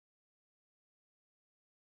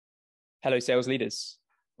Hello, sales leaders.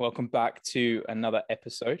 Welcome back to another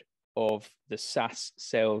episode of the SaaS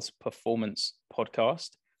Sales Performance Podcast.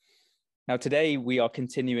 Now, today we are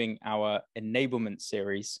continuing our enablement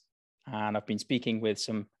series, and I've been speaking with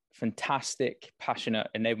some fantastic, passionate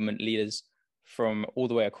enablement leaders from all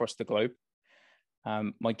the way across the globe.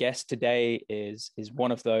 My guest today is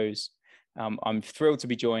one of those. I'm thrilled to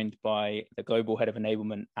be joined by the global head of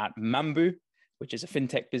enablement at Mambu, which is a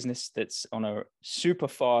fintech business that's on a super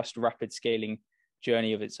fast, rapid scaling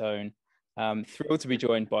journey of its own. Thrilled to be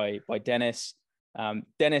joined by Dennis.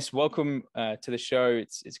 Dennis, welcome to the show.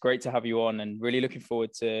 It's great to have you on, and really looking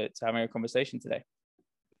forward to having a conversation today.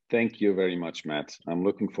 Thank you very much, Matt. I'm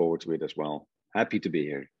looking forward to it as well. Happy to be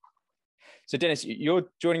here. So Dennis, you're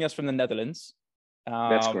joining us from the Netherlands.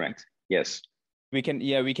 That's correct. Yes. We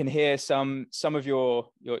can hear some of your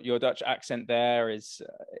Dutch accent there is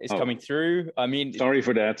coming through. I mean, sorry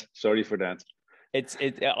for that.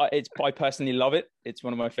 I personally love it. It's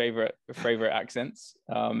one of my favorite accents.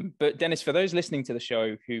 But Dennis, for those listening to the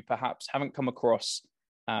show who perhaps haven't come across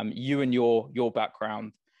you and your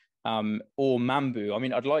background or Mambu, I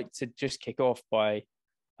mean, I'd like to just kick off by,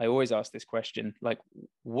 I always ask this question, like,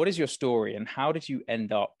 what is your story and how did you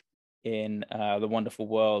end up in the wonderful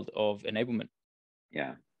world of enablement?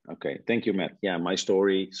 Yeah. Okay. Thank you, Matt. Yeah, my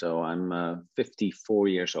story. So I'm 54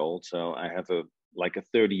 years old. So I have a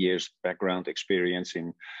 30 years background experience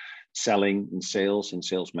in selling, in sales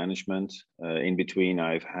management. In between,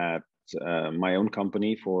 I've had my own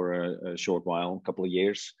company for a short while, a couple of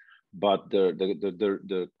years. But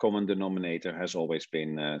the common denominator has always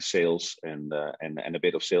been sales and a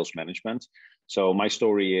bit of sales management. So my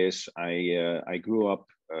story is I grew up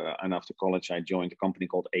and after college I joined a company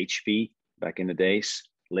called HP back in the days,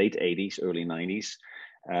 late 80s, early 90s.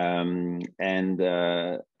 I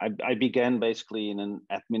began basically in an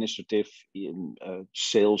administrative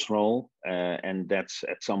sales role. And that's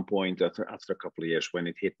at some point after a couple of years when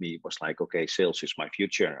it hit me, it was like, okay, sales is my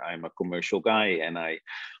future. I'm a commercial guy and I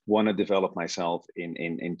want to develop myself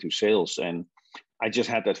into sales. And I just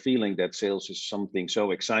had that feeling that sales is something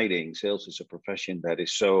so exciting. Sales is a profession that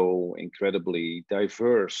is so incredibly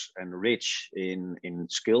diverse and rich in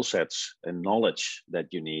skill sets and knowledge that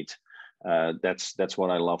you need. That's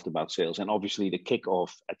what I loved about sales. And obviously the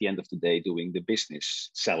kickoff at the end of the day, doing the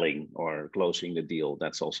business, selling or closing the deal.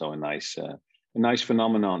 That's also a nice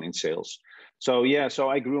phenomenon in sales. So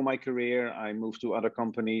I grew my career. I moved to other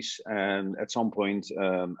companies, and at some point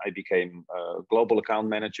I became a global account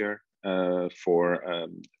manager for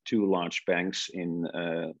two large banks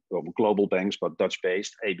global banks, but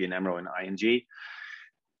Dutch-based, ABN AMRO and ING.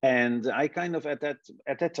 And I kind of at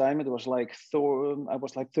that time, it was like I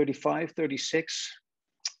was like 35, 36.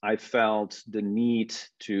 I felt the need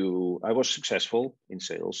I was successful in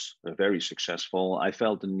sales, very successful. I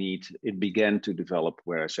felt the need, it began to develop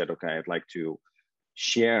where I said, okay, I'd like to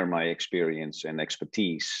share my experience and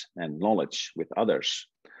expertise and knowledge with others.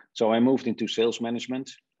 So I moved into sales management.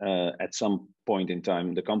 At some point in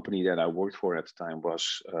time, the company that I worked for at the time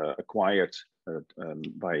was acquired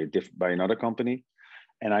by another company.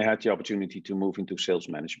 And I had the opportunity to move into sales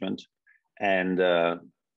management, and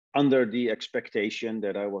under the expectation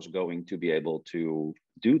that I was going to be able to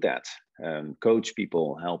do that, coach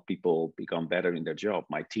people, help people become better in their job,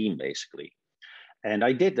 my team basically. And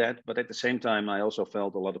I did that, but at the same time, I also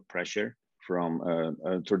felt a lot of pressure from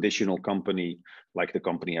a traditional company, like the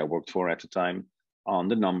company I worked for at the time, on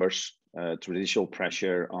the numbers, traditional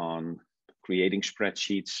pressure on creating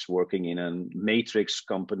spreadsheets, working in a matrix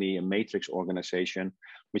company, a matrix organization,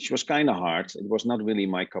 which was kind of hard. It was not really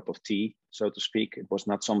my cup of tea, so to speak. It was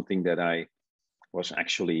not something that I was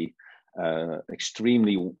actually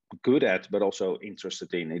extremely good at, but also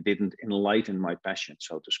interested in. It didn't enlighten my passion,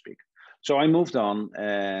 so to speak. So I moved on,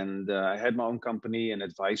 and I had my own company, an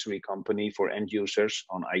advisory company for end users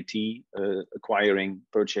on IT, acquiring,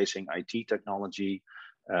 purchasing IT technology.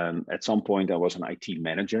 At some point, I was an IT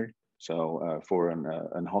manager. So for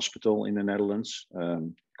an hospital in the Netherlands,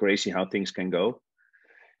 crazy how things can go.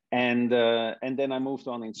 And then I moved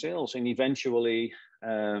on in sales, and eventually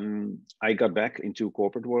I got back into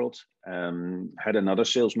corporate world, had another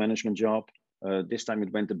sales management job. This time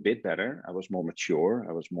it went a bit better. I was more mature.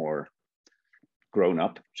 I was more grown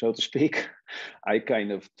up, so to speak. I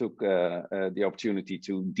kind of took the opportunity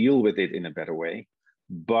to deal with it in a better way,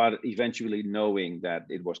 but eventually knowing that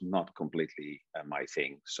it was not completely my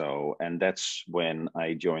thing. And that's when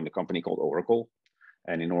I joined a company called Oracle.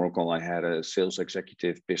 And in Oracle, I had a sales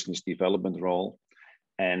executive business development role.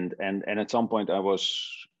 And at some point I was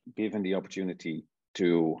given the opportunity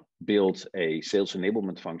to build a sales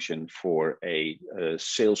enablement function for a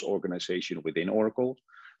sales organization within Oracle.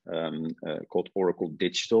 called Oracle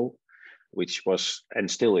Digital, which was and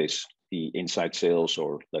still is the inside sales,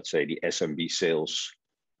 or let's say the SMB sales,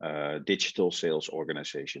 digital sales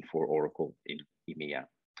organization for Oracle in EMEA.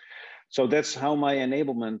 So that's how my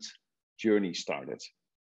enablement journey started.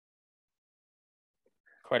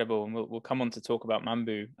 Incredible, and we'll come on to talk about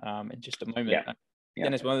Mambu in just a moment. Yeah.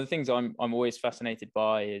 Dennis, one of the things I'm always fascinated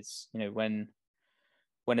by is, when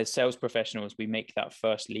as sales professionals we make that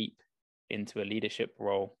first leap into a leadership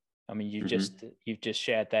role. I mean, you've just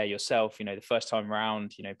shared there yourself. The first time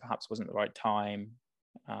round, perhaps wasn't the right time.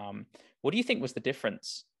 What do you think was the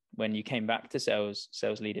difference when you came back to sales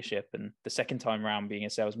leadership, and the second time round being a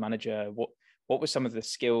sales manager? What were some of the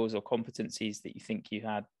skills or competencies that you think you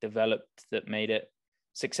had developed that made it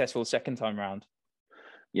successful second time round?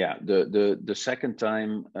 Yeah, the second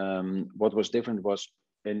time, what was different was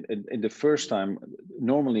in the first time.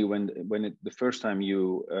 Normally, the first time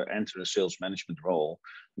you enter a sales management role,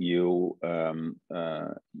 you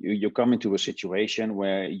come into a situation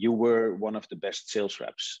where you were one of the best sales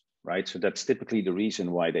reps, right? So that's typically the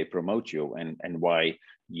reason why they promote you and why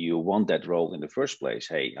you want that role in the first place.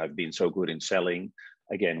 Hey, I've been so good in selling.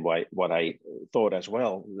 Again, what I thought as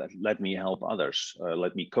well, let me help others,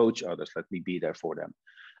 let me coach others, let me be there for them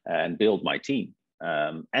and build my team.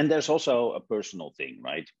 And there's also a personal thing,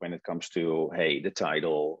 right? When it comes to, hey, the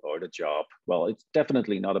title or the job, well, it's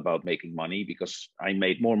definitely not about making money, because I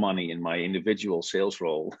made more money in my individual sales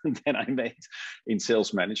role than I made in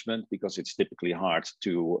sales management, because it's typically hard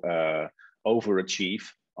to overachieve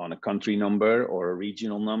on a country number or a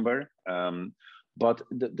regional number. But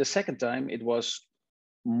the second time, it was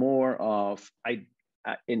more of,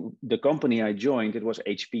 in the company I joined, it was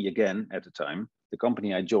HP again at the time. The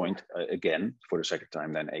company I joined again for the second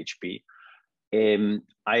time, then HP.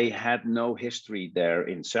 I had no history there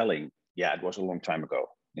in selling. Yeah, it was a long time ago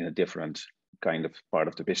in a different kind of part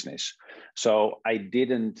of the business. So I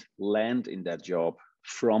didn't land in that job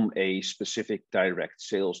from a specific direct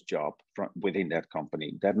sales job within that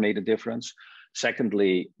company. That made a difference.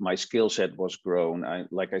 Secondly, my skill set was grown.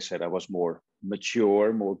 Like I said, I was more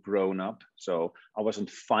mature, more grown up. So I wasn't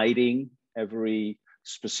fighting every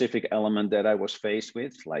specific element that I was faced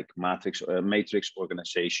with, like matrix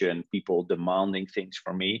organization, people demanding things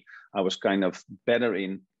from me. I was kind of better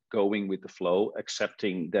in going with the flow,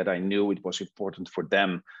 accepting that I knew it was important for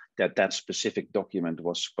them that specific document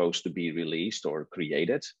was supposed to be released or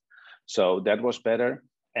created. So that was better.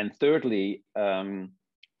 And thirdly,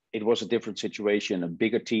 it was a different situation, a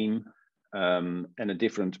bigger team, and a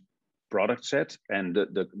different product set. And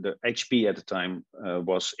the HP at the time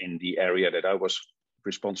was in the area that I was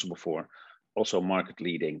responsible for, also market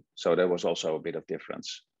leading. So there was also a bit of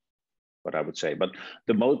difference, what I would say. But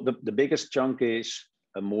the biggest chunk is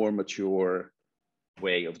a more mature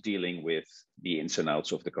way of dealing with the ins and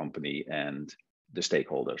outs of the company and the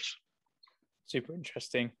stakeholders. Super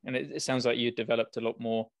interesting. And it sounds like you developed a lot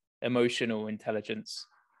more emotional intelligence.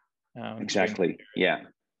 Exactly. Yeah.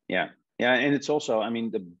 And it's also, I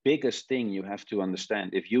mean, the biggest thing you have to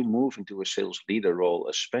understand, if you move into a sales leader role,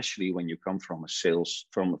 especially when you come from a sales,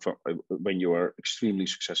 when you are extremely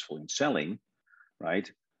successful in selling,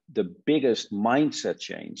 right? The biggest mindset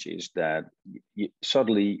change is that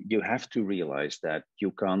suddenly you have to realize that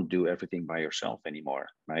you can't do everything by yourself anymore,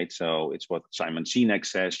 right? So it's what Simon Sinek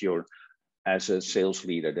says, as a sales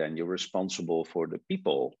leader, then you're responsible for the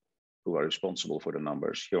people who are responsible for the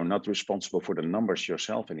numbers. You're not responsible for the numbers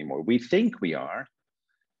yourself anymore. We think we are,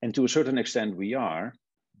 and to a certain extent we are,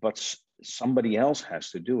 but somebody else has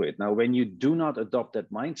to do it. Now, when you do not adopt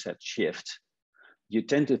that mindset shift, you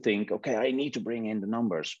tend to think, okay, I need to bring in the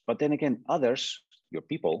numbers. But then again, others, your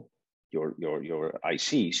people, your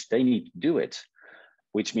ICs, they need to do it,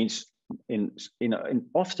 which means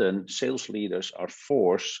often sales leaders are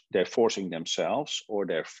they're forcing themselves, or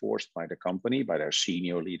they're forced by the company, by their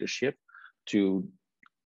senior leadership, to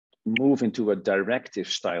move into a directive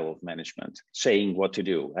style of management, saying what to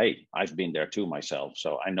do. Hey, I've been there too myself,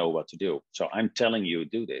 so I know what to do. So I'm telling you,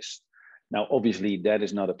 do this. Now, obviously, that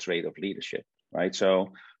is not a trait of leadership, right?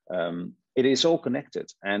 So it is all connected,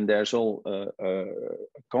 and there's all a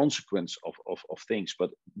consequence of things,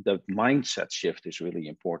 but the mindset shift is really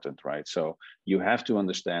important, right? So you have to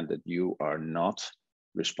understand that you are not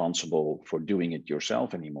responsible for doing it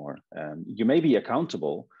yourself anymore. You may be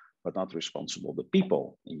accountable, but not responsible. The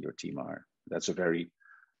people in your team are. That's a very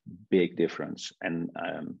big difference. And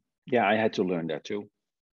I had to learn that too.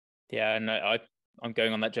 Yeah, and I'm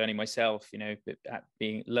going on that journey myself,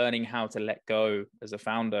 learning how to let go as a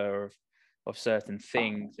founder of certain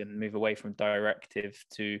things and move away from directive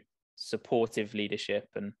to supportive leadership,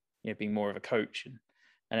 and being more of a coach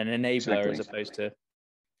and an enabler, exactly, as opposed to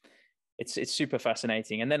it's super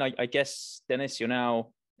fascinating. And then I guess, Dennis, you're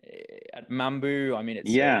now at Mambu. I mean, it's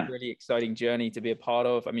Yeah. a really exciting journey to be a part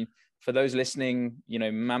of. I mean, for those listening, you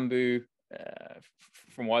know, Mambu,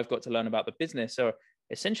 from what I've got to learn about the business, are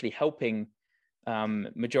essentially helping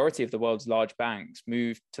majority of the world's large banks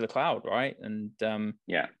move to the cloud, right? And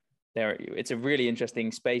it's a really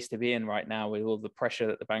interesting space to be in right now with all the pressure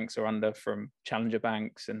that the banks are under from challenger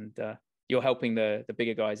banks, and you're helping the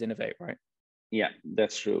bigger guys innovate, right? Yeah,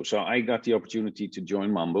 that's true. So I got the opportunity to join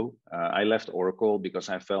Mambu. I left Oracle because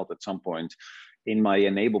I felt at some point in my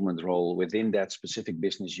enablement role within that specific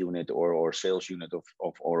business unit or sales unit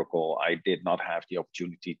of Oracle, I did not have the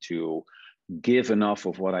opportunity to give enough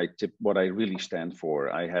of what I really stand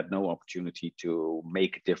for. I had no opportunity to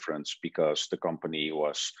make a difference because the company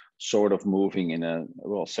was sort of moving in a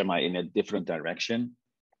different direction.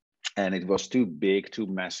 And it was too big, too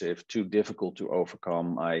massive, too difficult to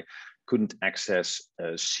overcome. I couldn't access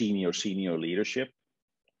senior leadership.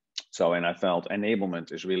 So, and I felt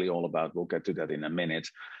enablement is really all about, we'll get to that in a minute.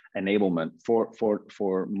 Enablement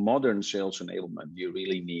for modern sales enablement, you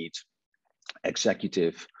really need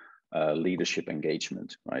executive leadership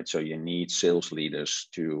engagement, right? So you need sales leaders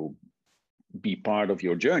to be part of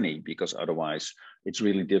your journey, because otherwise it's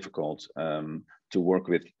really difficult to work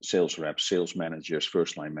with sales reps, sales managers,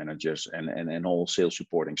 first line managers, and all sales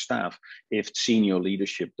supporting staff if senior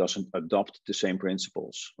leadership doesn't adopt the same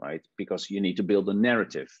principles, right? Because you need to build a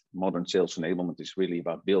narrative. Modern sales enablement is really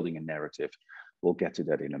about building a narrative. We'll get to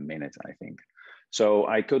that in a minute, I think. So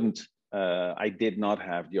I did not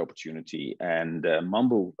have the opportunity, and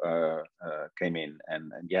Mambu came in,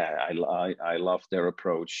 and I love their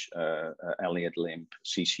approach. Elliot Limp,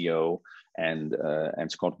 CCO, and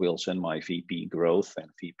Scott Wilson, my VP Growth and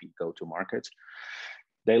VP Go to Market.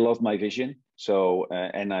 They love my vision. So,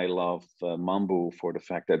 and I love Mambu for the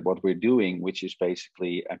fact that what we're doing, which is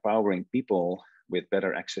basically empowering people with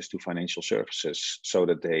better access to financial services so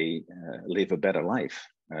that they live a better life.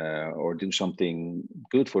 Or do something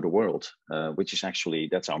good for the world, which is actually,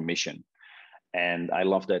 that's our mission. And I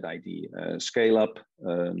love that idea. Scale up,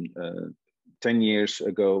 10 years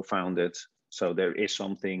ago founded. So there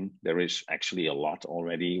is actually a lot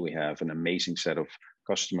already. We have an amazing set of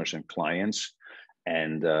customers and clients,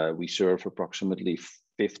 and we serve approximately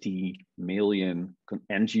 50 million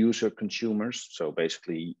end user consumers. So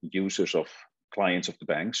basically users of clients of the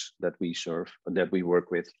banks that we serve, that we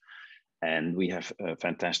work with. And we have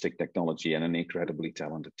fantastic technology and an incredibly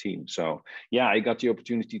talented team. So yeah, I got the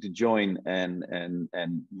opportunity to join and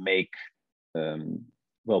make,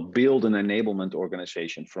 build an enablement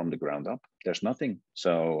organization from the ground up. There's nothing.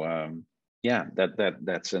 So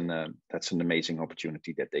that's an amazing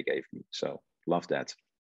opportunity that they gave me. So love that.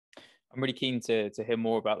 I'm really keen to hear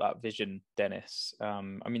more about that vision, Dennis.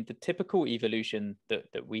 I mean, the typical evolution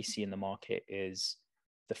that we see in the market is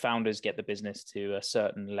the founders get the business to a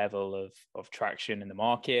certain level of traction in the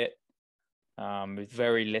market, with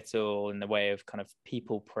very little in the way of kind of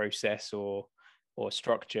people, process, or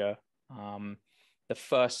structure. The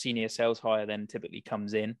first senior sales hire then typically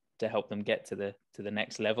comes in to help them get to the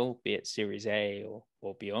next level, be it Series A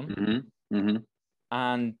or beyond. Mm-hmm. Mm-hmm.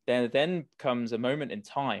 And then comes a moment in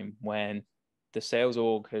time when the sales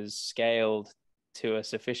org has scaled to a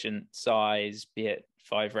sufficient size, be it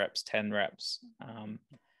 5 reps, 10 reps,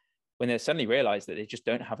 when they suddenly realize that they just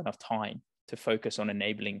don't have enough time to focus on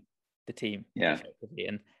enabling the team effectively.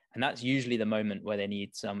 And that's usually the moment where they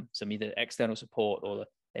need some either external support or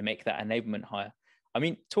they make that enablement hire. I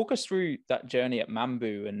mean, talk us through that journey at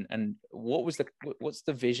Mambu, and what's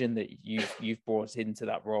the vision that you've brought into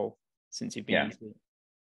that role since you've been into it?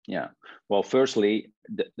 Yeah. Well, firstly,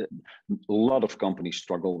 a lot of companies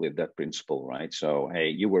struggle with that principle, right? So, hey,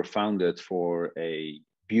 you were founded for a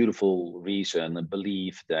beautiful reason, a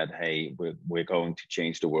belief that, hey, we're going to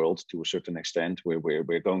change the world to a certain extent.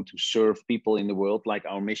 We're going to serve people in the world, like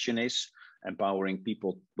our mission is, empowering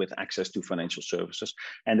people with access to financial services.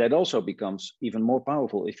 And that also becomes even more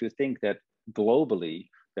powerful if you think that globally,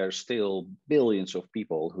 there's still billions of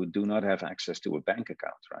people who do not have access to a bank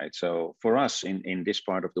account, right? So for us in this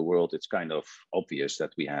part of the world, it's kind of obvious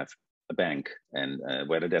that we have a bank, and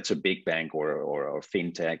whether that's a big bank or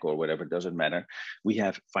fintech or whatever, doesn't matter. We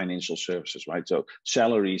have financial services, right? So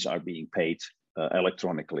salaries are being paid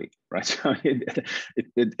electronically, right? So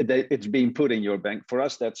it's being put in your bank. For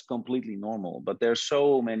us, that's completely normal. But there's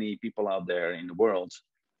so many people out there in the world,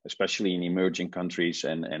 especially in emerging countries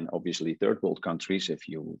and obviously third world countries, if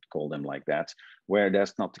you would call them like that, where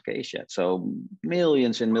that's not the case yet. So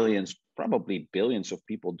millions and millions, probably billions of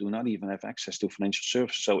people do not even have access to financial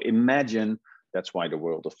services. So imagine That's why the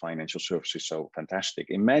world of financial services is so fantastic.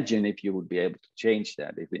 Imagine if you would be able to change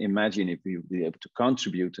that. Imagine if you would be able to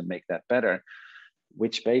contribute and make that better,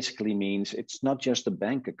 which basically means it's not just a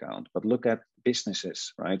bank account, but look at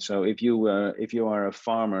businesses, right? So if you are a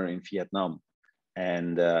farmer in Vietnam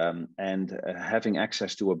and having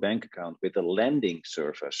access to a bank account with a lending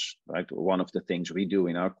service, right? One of the things we do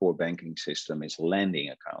in our core banking system is lending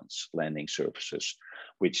accounts, lending services,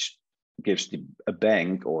 which gives a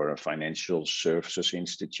bank or a financial services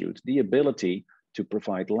institute the ability to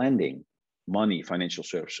provide lending, money, financial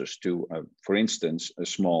services to, for instance, a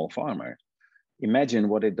small farmer. Imagine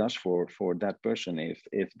what it does for that person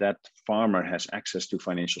if that farmer has access to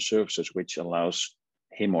financial services, which allows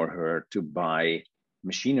him or her to buy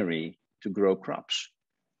machinery to grow crops,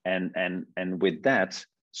 and with that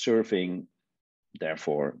serving,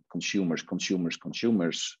 therefore, consumers,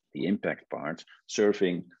 the impact part,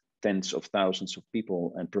 serving tens of thousands of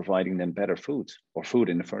people and providing them better food or food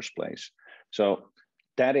in the first place. So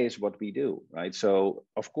that is what we do, right? So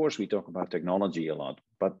of course we talk about technology a lot,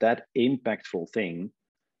 but that impactful thing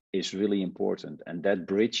is really important, and that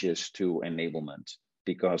bridges to enablement,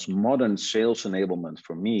 because modern sales enablement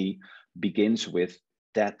for me begins with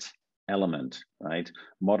that element, right?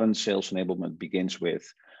 Modern sales enablement begins with,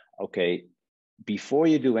 okay, before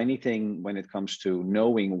you do anything when it comes to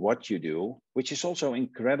knowing what you do, which is also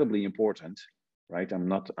incredibly important, right? I'm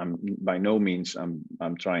by no means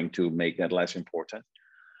I'm trying to make that less important.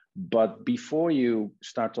 But before you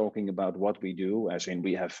start talking about what we do, as in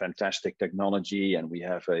we have fantastic technology and we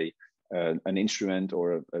have an instrument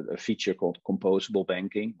or a feature called composable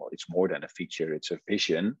banking. Well, it's more than a feature, it's a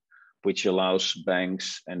vision, which allows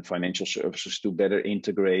banks and financial services to better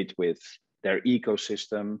integrate with their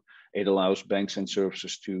ecosystem. It allows banks and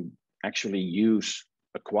services to actually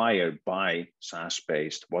acquire, buy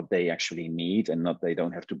SaaS-based what they actually need, and they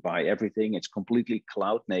don't have to buy everything. It's completely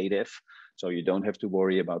cloud native. So you don't have to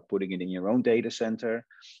worry about putting it in your own data center.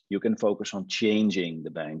 You can focus on changing the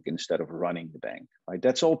bank instead of running the bank, right?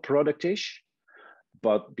 That's all product-ish.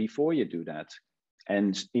 But before you do that,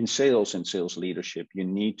 and in sales and sales leadership, you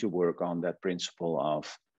need to work on that principle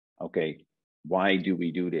of, okay, why do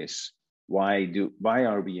we do this? Why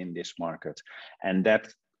are we in this market? And that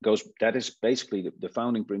is basically the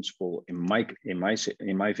founding principle in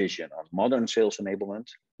my vision of modern sales enablement,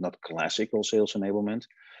 not classical sales enablement.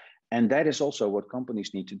 And that is also what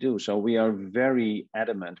companies need to do. So we are very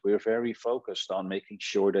adamant, we're very focused on making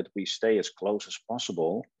sure that we stay as close as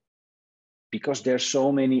possible, because there's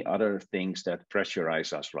so many other things that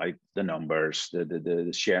pressurize us, right? The numbers,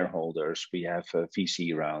 the shareholders, we have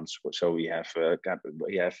VC rounds, so we have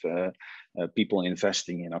people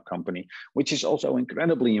investing in our company, which is also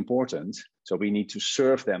incredibly important. So we need to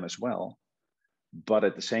serve them as well. But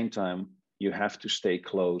at the same time, you have to stay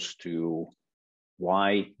close to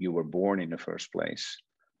why you were born in the first place.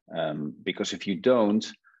 Because if you don't,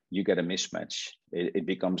 you get a mismatch. It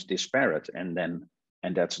becomes disparate,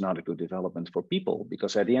 and that's not a good development for people,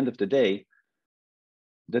 because at the end of the day,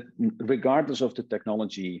 regardless of the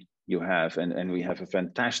technology you have, and we have a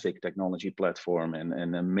fantastic technology platform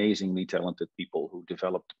and amazingly talented people who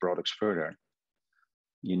develop the products further,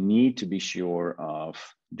 you need to be sure of,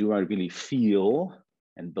 do I really feel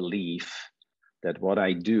and believe that what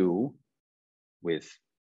I do with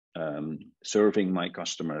serving my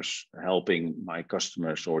customers, helping my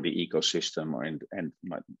customers or the ecosystem, and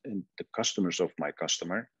the customers of my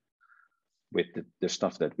customer, with the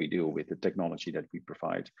stuff that we do, with the technology that we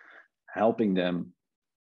provide, helping them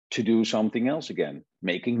to do something else again,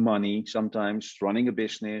 making money, sometimes running a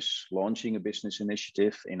business, launching a business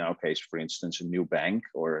initiative, in our case, for instance, a new bank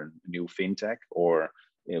or a new fintech, or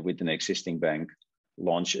with an existing bank,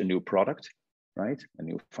 launch a new product, right? A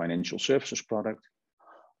new financial services product.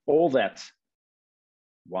 All that,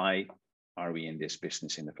 why are we in this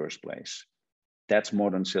business in the first place? That's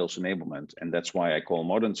modern sales enablement. And that's why I call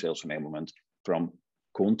modern sales enablement from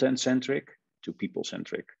content-centric to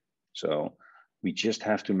people-centric. So we just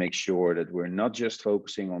have to make sure that we're not just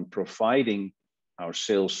focusing on providing our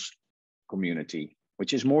sales community,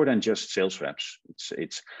 which is more than just sales reps.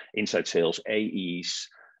 It's inside sales AEs,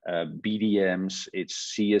 BDMs,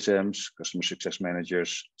 it's CSMs, customer success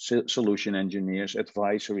managers, solution engineers,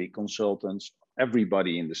 advisory consultants,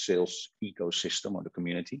 everybody in the sales ecosystem or the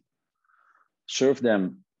community. Serve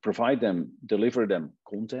them, provide them, deliver them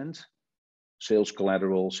content, sales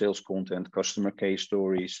collateral, sales content, customer case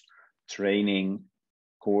stories, training,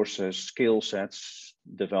 courses, skill sets,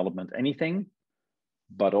 development, anything,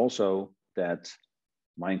 but also that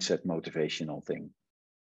mindset motivational thing.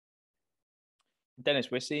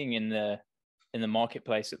 Dennis, we're seeing in the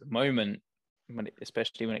marketplace at the moment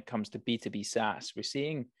especially when it comes to B2B SaaS, we're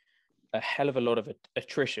seeing a hell of a lot of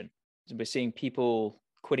attrition. So we're seeing people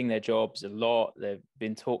quitting their jobs a lot. There've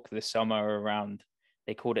been talk this summer around,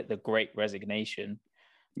 they called it the Great Resignation.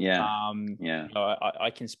 Yeah.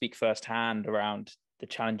 I can speak firsthand around the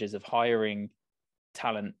challenges of hiring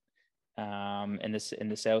talent in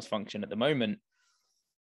the sales function at the moment.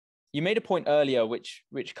 You made a point earlier, which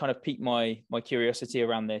kind of piqued my curiosity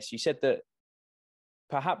around this. You said that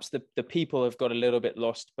perhaps the people have got a little bit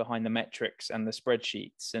lost behind the metrics and the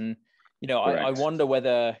spreadsheets. And, I wonder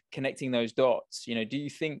whether connecting those dots, do you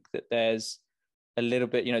think that there's a little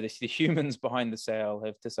bit, the humans behind the sale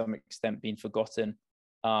have to some extent been forgotten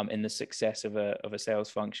in the success of a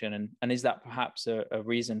sales function? And is that perhaps a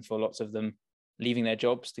reason for lots of them leaving their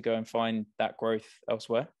jobs to go and find that growth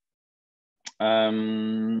elsewhere?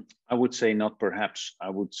 I would say not perhaps.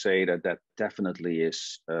 I would say that definitely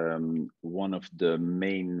is one of the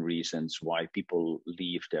main reasons why people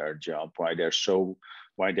leave their job, why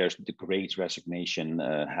there's the Great Resignation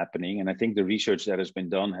happening. And I think the research that has been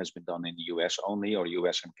done in the US only, or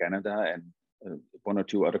US and Canada, and one or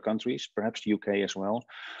two other countries, perhaps the UK as well.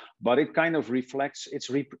 But it kind of reflects,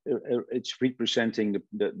 it's representing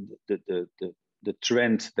the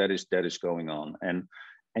trend that is going on.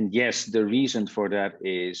 And yes, the reason for that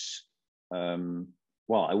is, I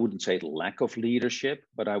wouldn't say the lack of leadership,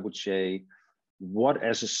 but I would say what,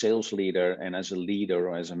 as a sales leader and as a leader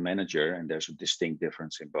or as a manager, and there's a distinct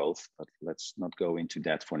difference in both, but let's not go into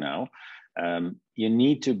that for now. You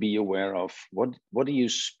need to be aware of what do you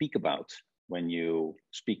speak about when you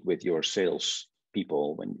speak with your sales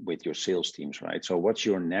people, with your sales teams, right? So what's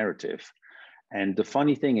your narrative? And the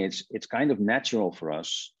funny thing is, it's kind of natural for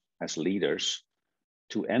us as leaders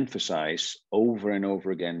to emphasize over and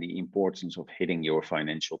over again the importance of hitting your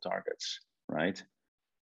financial targets, right?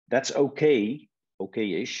 That's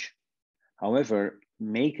okay-ish. However,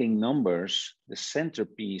 making numbers the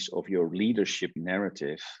centerpiece of your leadership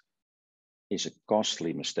narrative is a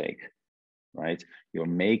costly mistake, right? You're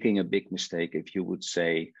making a big mistake if you would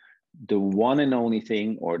say the one and only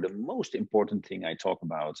thing, or the most important thing I talk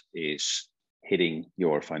about, is hitting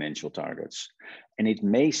your financial targets. And it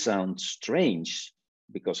may sound strange,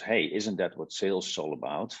 because, hey, isn't that what sales is all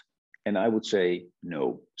about? And I would say,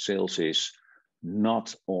 no, sales is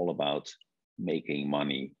not all about making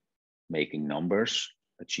money, making numbers,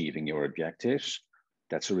 achieving your objectives.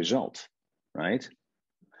 That's a result, right?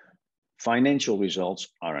 Financial results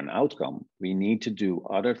are an outcome. We need to do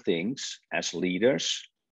other things as leaders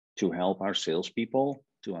to help our salespeople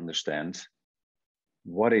to understand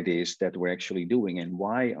what it is that we're actually doing and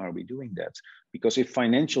why are we doing that. Because if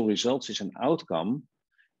financial results is an outcome,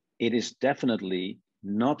 it is definitely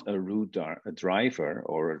not a driver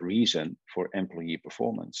or a reason for employee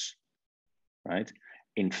performance, right?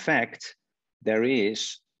 In fact, there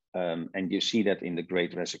is, and you see that in the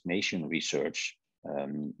Great Resignation research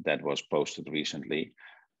that was posted recently,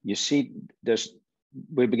 you see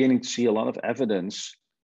we're beginning to see a lot of evidence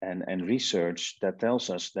and research that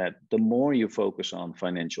tells us that the more you focus on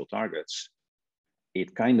financial targets,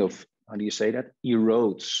 it kind of, how do you say that,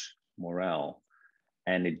 erodes morale.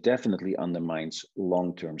 And it definitely undermines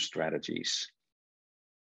long-term strategies.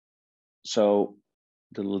 So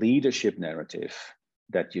the leadership narrative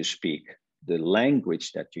that you speak, the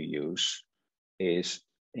language that you use, is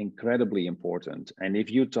incredibly important. And if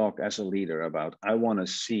you talk as a leader about, I want to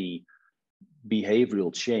see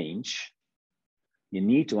behavioral change, you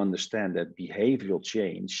need to understand that behavioral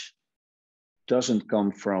change doesn't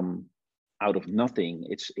come from out of nothing.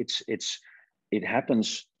 It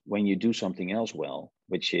happens when you do something else well,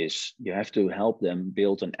 which is you have to help them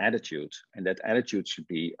build an attitude. And that attitude should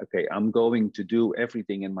be, okay, I'm going to do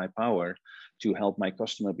everything in my power to help my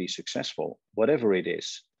customer be successful, whatever it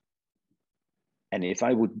is. And if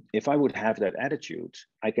I would have that attitude,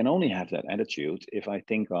 I can only have that attitude if I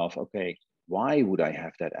think of, okay, why would I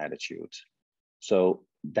have that attitude? So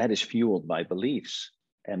that is fueled by beliefs,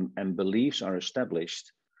 and beliefs are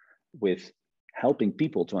established with helping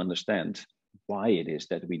people to understand why it is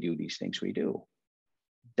that we do these things we do.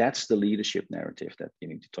 That's the leadership narrative that you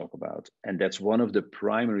need to talk about. And that's one of the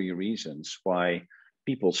primary reasons why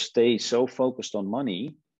people stay so focused on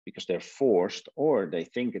money, because they're forced, or they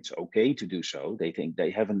think it's okay to do so. They think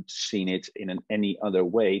they haven't seen it in any other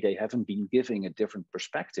way. They haven't been given a different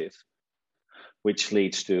perspective, which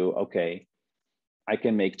leads to, okay, I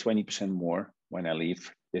can make 20% more when I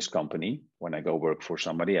leave this company. When I go work for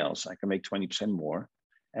somebody else, I can make 20% more.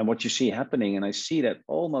 And what you see happening, and I see that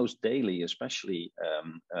almost daily, especially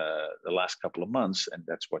the last couple of months, and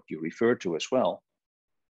that's what you refer to as well,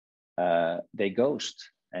 they ghost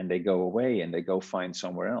and they go away and they go find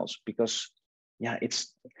somewhere else, because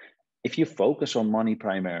it's, if you focus on money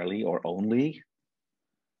primarily or only,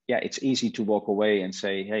 it's easy to walk away and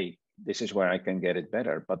say, hey, this is where I can get it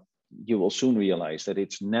better. But you will soon realize that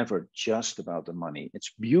it's never just about the money.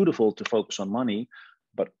 It's beautiful to focus on money,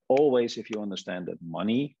 but always, if you understand that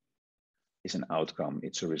money is an outcome,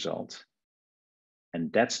 it's a result.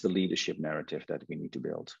 And that's the leadership narrative that we need to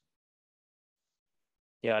build.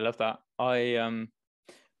 Yeah, I love that.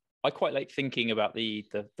 I quite like thinking about the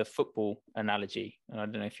football analogy. And I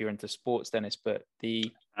don't know if you're into sports, Dennis, but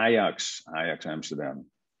the Ajax Amsterdam.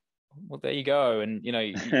 Well, there you go. And,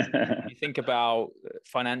 you think about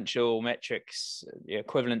financial metrics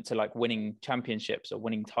equivalent to like winning championships or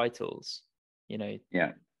winning titles,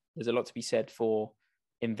 there's a lot to be said for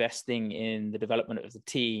investing in the development of the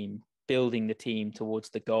team, building the team towards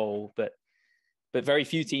the goal. But very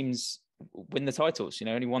few teams win the titles.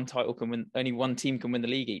 Only one team can win the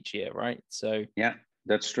league each year, right? So yeah,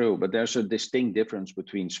 that's true. But there's a distinct difference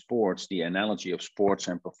between sports, the analogy of sports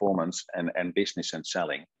and performance, and business and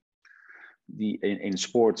selling. In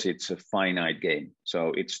sports, it's a finite game,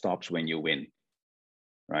 so it stops when you win,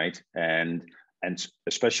 right? And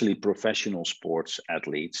especially professional sports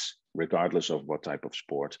athletes, regardless of what type of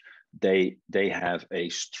sport, they have a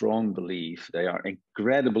strong belief. They are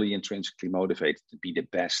incredibly intrinsically motivated to be the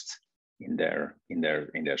best in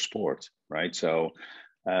their sport, right? So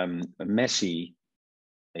Messi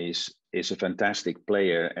is a fantastic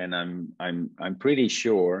player, and I'm pretty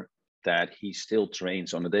sure that he still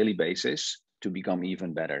trains on a daily basis to become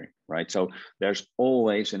even better, right? So there's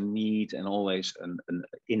always a need and always an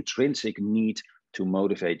intrinsic need to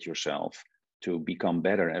motivate yourself to become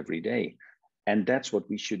better every day. And that's what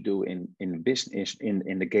we should do in business,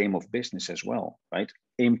 in the game of business as well, right?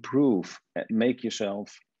 Improve,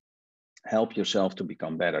 help yourself to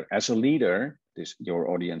become better. As a leader, your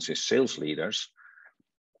audience is sales leaders.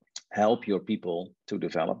 Help your people to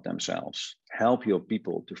develop themselves. Help your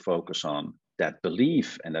people to focus on that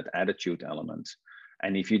belief and that attitude element.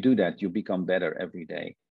 And if you do that, you become better every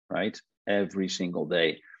day, right? Every single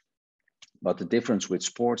day. But the difference with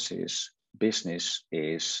sports is, business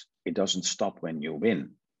is, it doesn't stop when you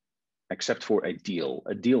win, except for a deal.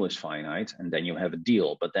 A deal is finite, and then you have a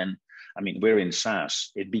deal. But then, we're in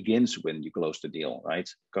SaaS. It begins when you close the deal, right?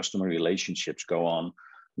 Customer relationships go on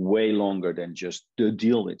way longer than just the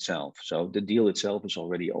deal itself. So the deal itself is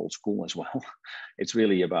already old school as well. It's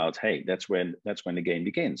really about, hey, that's when the game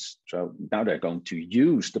begins. So now they're going to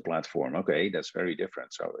use the platform. Okay, that's very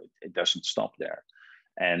different. So it doesn't stop there.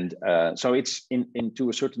 And so it's to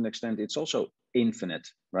a certain extent, it's also infinite,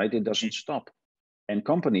 right? It doesn't stop. And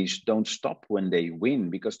companies don't stop when they win,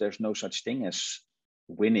 because there's no such thing as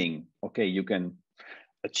winning. Okay, you can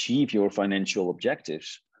achieve your financial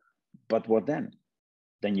objectives, but what then?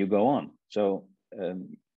 Then you go on. So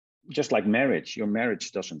just like marriage, your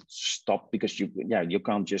marriage doesn't stop because you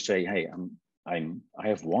can't just say, hey, I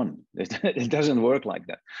have won. It doesn't work like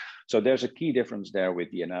that. So there's a key difference there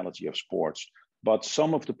with the analogy of sports. But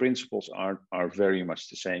some of the principles are very much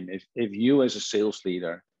the same. If you as a sales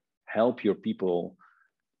leader help your people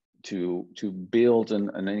to build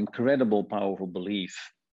an incredible, powerful belief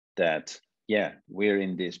that, we're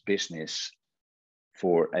in this business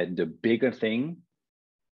for the bigger thing,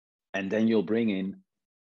 and then you'll bring in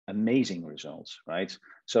amazing results, right?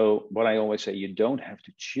 So what I always say, you don't have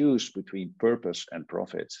to choose between purpose and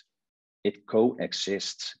profit. It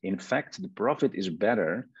coexists. In fact, the profit is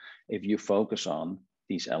better if you focus on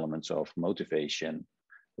these elements of motivation,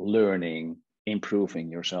 learning, improving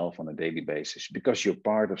yourself on a daily basis, because you're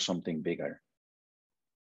part of something bigger.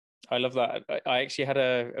 I love that. I actually had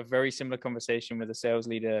a very similar conversation with a sales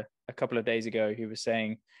leader a couple of days ago who was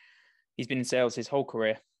saying he's been in sales his whole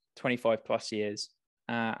career, 25 plus years.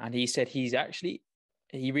 And he said he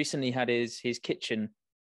recently had his kitchen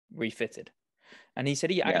refitted. And he said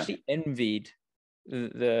he actually envied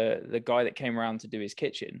the guy that came around to do his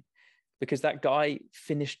kitchen, because that guy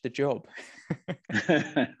finished the job.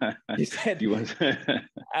 He said,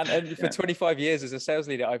 and for 25 years as a sales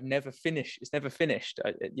leader, I've never finished. It's never finished,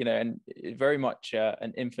 and very much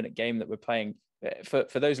an infinite game that we're playing.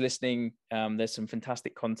 For those listening, there's some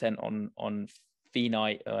fantastic content on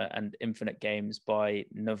Finite and Infinite Games by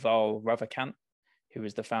Naval Ravikant, who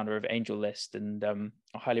is the founder of Angel List, and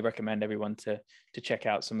I highly recommend everyone to check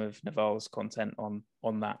out some of Naval's content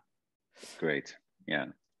on that. Great, yeah.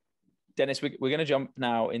 Dennis, we're going to jump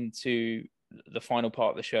now into the final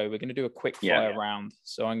part of the show. We're going to do a quick fire round.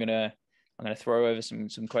 So I'm going to throw over some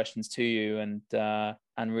questions to you, and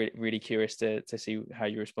really curious to see how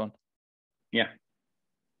you respond. Yeah.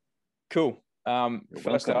 Cool.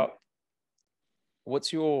 First up,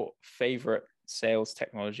 what's your favorite sales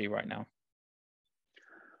technology right now?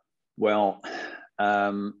 Well,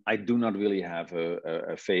 I do not really have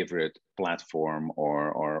a favorite platform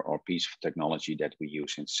or piece of technology that we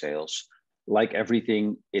use in sales. Like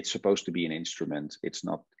everything, it's supposed to be an instrument. It's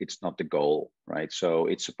not the goal, right? So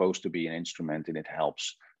it's supposed to be an instrument and it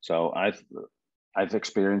helps. So I've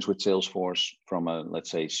experienced with Salesforce from a, let's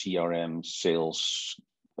say, CRM sales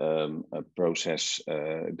a process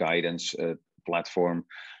guidance platform.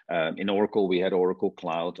 In Oracle, we had Oracle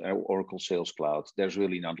Cloud, Oracle Sales Cloud. There's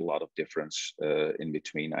really not a lot of difference in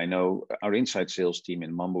between. I know our inside sales team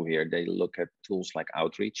in Mambu here, they look at tools like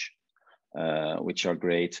Outreach, which are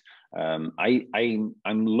great.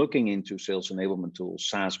 I'm looking into sales enablement tools,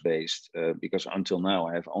 SaaS-based, because until now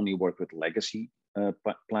I have only worked with legacy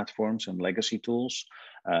platforms and legacy tools.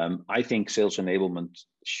 I think sales enablement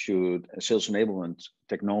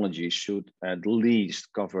technology should at least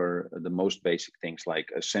cover the most basic things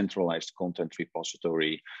like a centralized content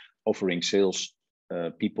repository, offering sales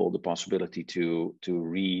people the possibility to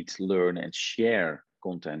read, learn, and share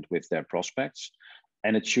content with their prospects.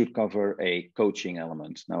 And it should cover a coaching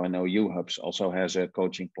element. Now, I know UHubs also has a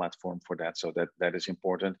coaching platform for that, so that is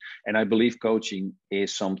important. And I believe coaching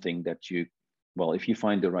is something that if you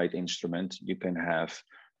find the right instrument, you can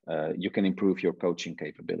improve your coaching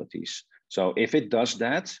capabilities. So if it does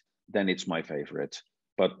that, then it's my favorite,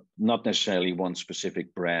 but not necessarily one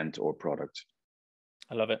specific brand or product.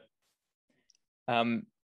 I love it.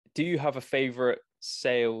 Do you have a favorite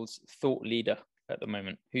sales thought leader at the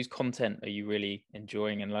moment? Whose content are you really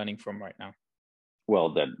enjoying and learning from right now?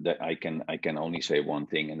 Well, that I can only say one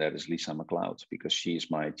thing, and that is Lisa McLeod, because she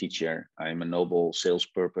is my teacher. I'm a noble sales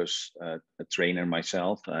purpose a trainer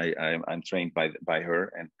myself. I'm trained by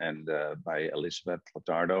her and by Elizabeth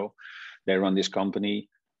Latardo. They run this company,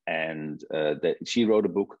 and she wrote a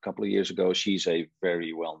book a couple of years ago. She's a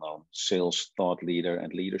very well-known sales thought leader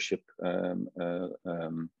and leadership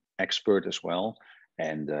expert as well.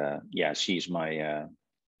 And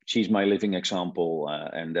she's my living example,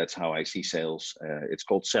 and that's how I see sales. It's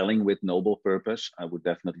called Selling with Noble Purpose. I would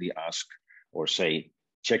definitely ask or say,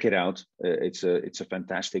 check it out. It's a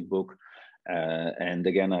fantastic book. And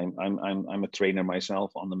again, I'm a trainer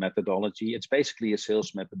myself on the methodology. It's basically a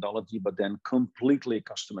sales methodology, but then completely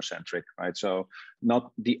customer-centric, right? So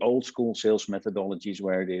not the old school sales methodologies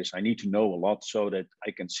where it is, I need to know a lot so that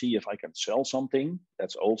I can see if I can sell something.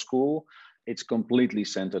 That's old school. It's completely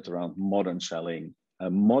centered around modern selling,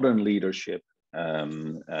 modern leadership,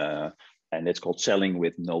 and it's called Selling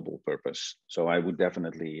with Noble Purpose. So I would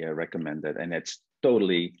definitely recommend that. And it's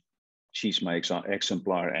totally, she's my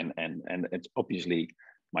exemplar, and it's obviously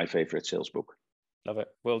my favorite sales book. Love it.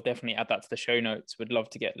 We'll definitely add that to the show notes. Would love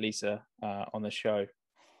to get Lisa on the show.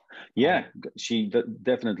 Yeah, she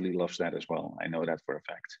definitely loves that as well. I know that for a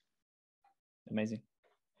fact. Amazing.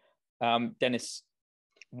 Dennis,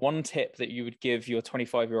 one tip that you would give your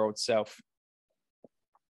 25-year-old self?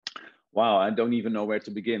 Wow, I don't even know where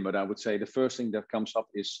to begin, but I would say the first thing that comes up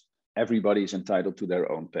is everybody is entitled to their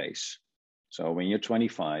own pace. So when you're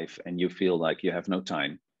 25 and you feel like you have no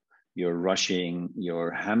time, you're rushing,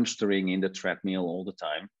 you're hamstering in the treadmill all the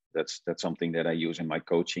time. That's something that I use in my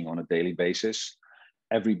coaching on a daily basis.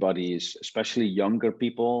 Everybody is, especially younger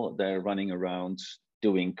people, they're running around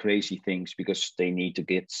doing crazy things because they need to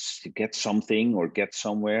get something or get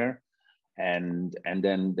somewhere. And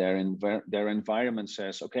then their environment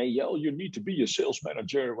says, okay, you need to be a sales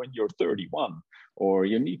manager when you're 31, or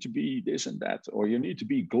you need to be this and that, or you need to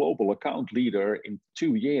be global account leader in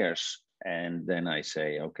 2 years. And then I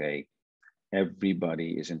say, okay,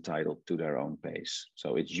 everybody is entitled to their own pace.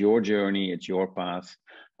 So it's your journey, it's your path.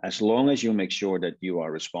 As long as you make sure that you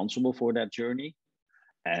are responsible for that journey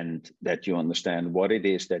and that you understand what it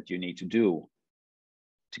is that you need to do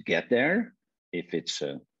to get there, if it's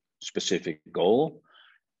a specific goal.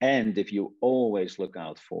 And if you always look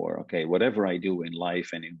out for, okay, whatever I do in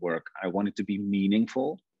life and in work, I want it to be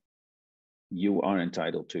meaningful, you are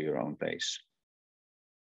entitled to your own pace.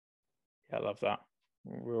 Yeah, I love that.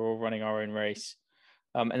 We're all running our own race.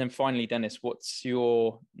 And then finally, Dennis, what's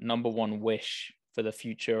your number one wish for the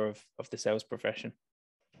future of the sales profession?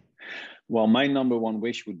 Well, my number one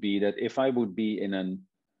wish would be that if I would be in a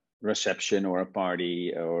reception or a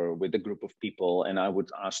party or with a group of people, and I would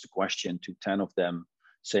ask the question to 10 of them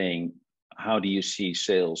saying, how do you see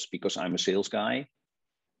sales? Because I'm a sales guy.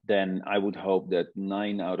 Then I would hope that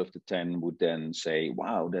 9 out of the 10 would then say,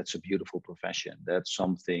 wow, that's a beautiful profession. That's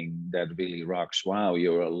something that really rocks. Wow,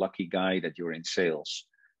 you're a lucky guy that you're in sales.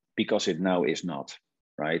 Because it now is not,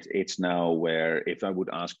 right? It's now where if I would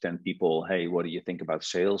ask 10 people, hey, what do you think about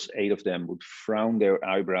sales? 8 of them would frown their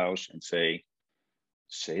eyebrows and say,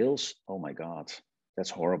 sales? Oh my God, that's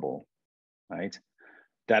horrible, right?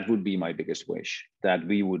 that would be my biggest wish, that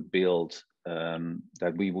we would build a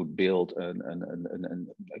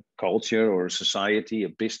culture or a society, a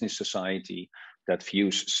business society that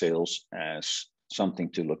views sales as something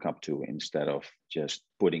to look up to, instead of just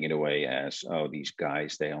putting it away as, oh, these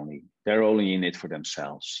guys, they're only in it for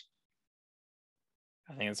themselves.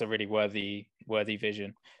 I think it's a really worthy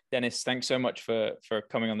vision. Dennis, thanks so much for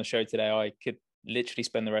coming on the show today. I could literally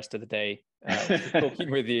spend the rest of the day talking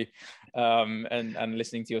with you and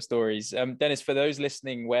listening to your stories. Dennis, for those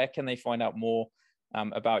listening, where can they find out more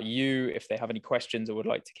about you if they have any questions or would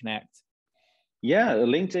like to connect? Yeah,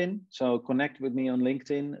 LinkedIn. So connect with me on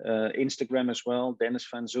LinkedIn, Instagram as well, Dennis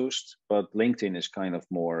van Soest. But LinkedIn is kind of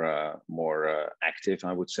more active,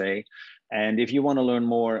 I would say. And if you want to learn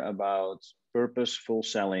more about purposeful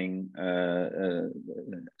selling,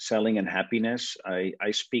 selling and happiness,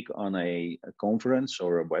 I speak on a conference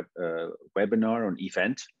or a webinar or an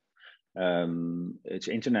event. It's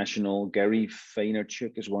international. Gary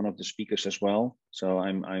Vaynerchuk is one of the speakers as well. So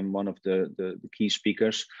I'm one of the key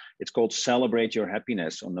speakers. It's called Celebrate Your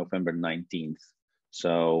Happiness on November 19th.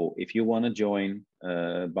 So if you want to join,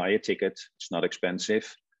 buy a ticket. It's not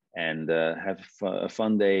expensive, and have a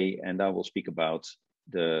fun day. And I will speak about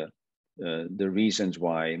the reasons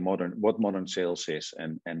why what modern sales is,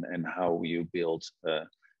 and how you build a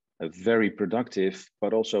very productive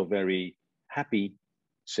but also very happy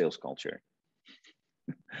sales culture.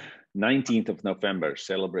 19th of November,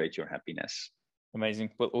 celebrate your happiness.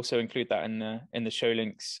 Amazing. We'll also include that in the show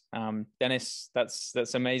links. Dennis,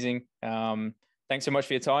 that's amazing. Thanks so much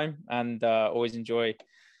for your time, and always enjoy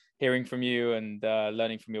hearing from you and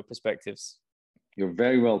learning from your perspectives. You're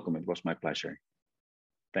very welcome. It was my pleasure.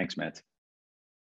 Thanks, Matt.